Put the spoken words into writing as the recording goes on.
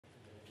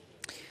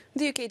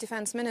The UK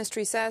Defence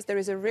Ministry says there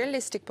is a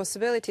realistic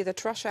possibility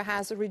that Russia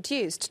has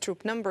reduced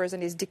troop numbers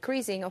and is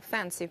decreasing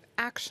offensive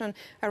action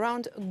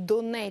around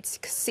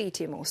Donetsk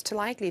city, most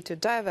likely to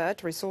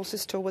divert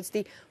resources towards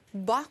the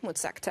Bakhmut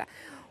sector,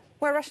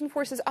 where Russian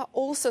forces are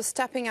also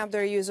stepping up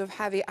their use of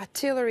heavy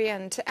artillery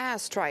and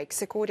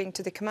airstrikes, according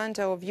to the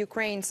commander of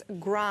Ukraine's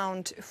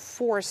ground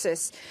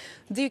forces.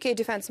 The UK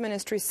Defence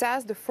Ministry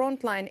says the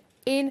front line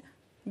in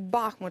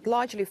Bakhmut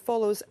largely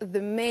follows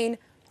the main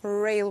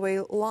railway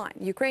line.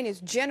 Ukraine is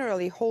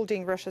generally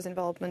holding Russia's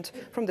involvement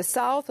from the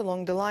south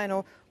along the line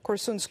of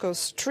Korsunsko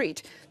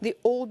Street, the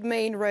old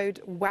main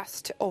road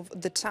west of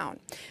the town.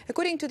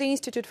 According to the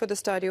Institute for the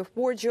Study of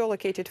War,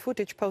 geolocated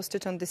footage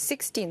posted on the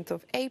 16th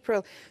of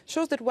April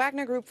shows that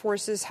Wagner Group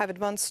forces have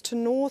advanced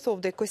north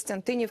of the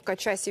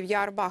Kostantinivka-Chasiv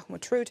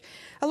Yar-Bakhmut route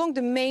along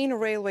the main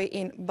railway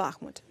in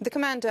Bakhmut. The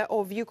commander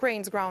of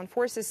Ukraine's ground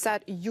forces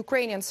said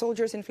Ukrainian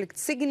soldiers inflict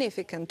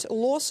significant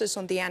losses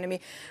on the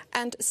enemy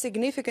and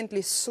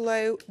significantly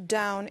slow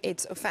down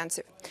its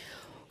offensive.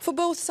 For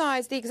both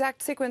sides, the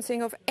exact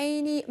sequencing of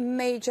any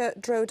major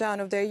drawdown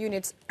of their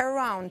units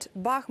around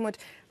Bakhmut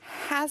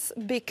has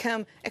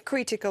become a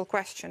critical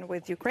question,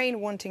 with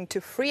Ukraine wanting to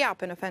free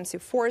up an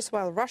offensive force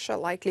while Russia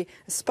likely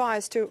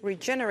aspires to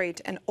regenerate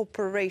an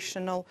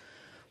operational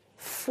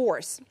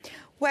force.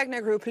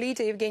 Wagner Group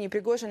leader Yevgeny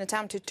Prigozhin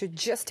attempted to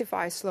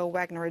justify slow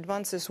Wagner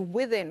advances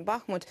within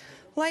Bakhmut,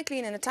 likely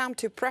in an attempt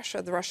to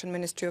pressure the Russian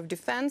Ministry of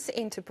Defense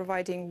into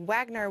providing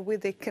Wagner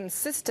with a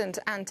consistent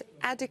and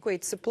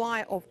adequate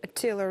supply of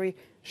artillery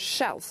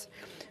shells.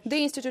 The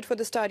Institute for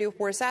the Study of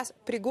War says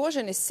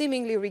Prigozhin is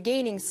seemingly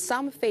regaining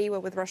some favor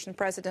with Russian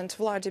President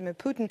Vladimir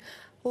Putin,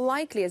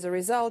 likely as a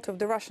result of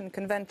the Russian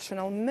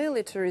conventional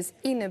military's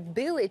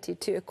inability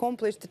to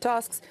accomplish the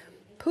tasks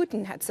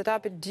Putin had set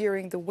up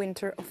during the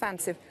winter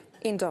offensive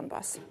in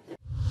Donbass.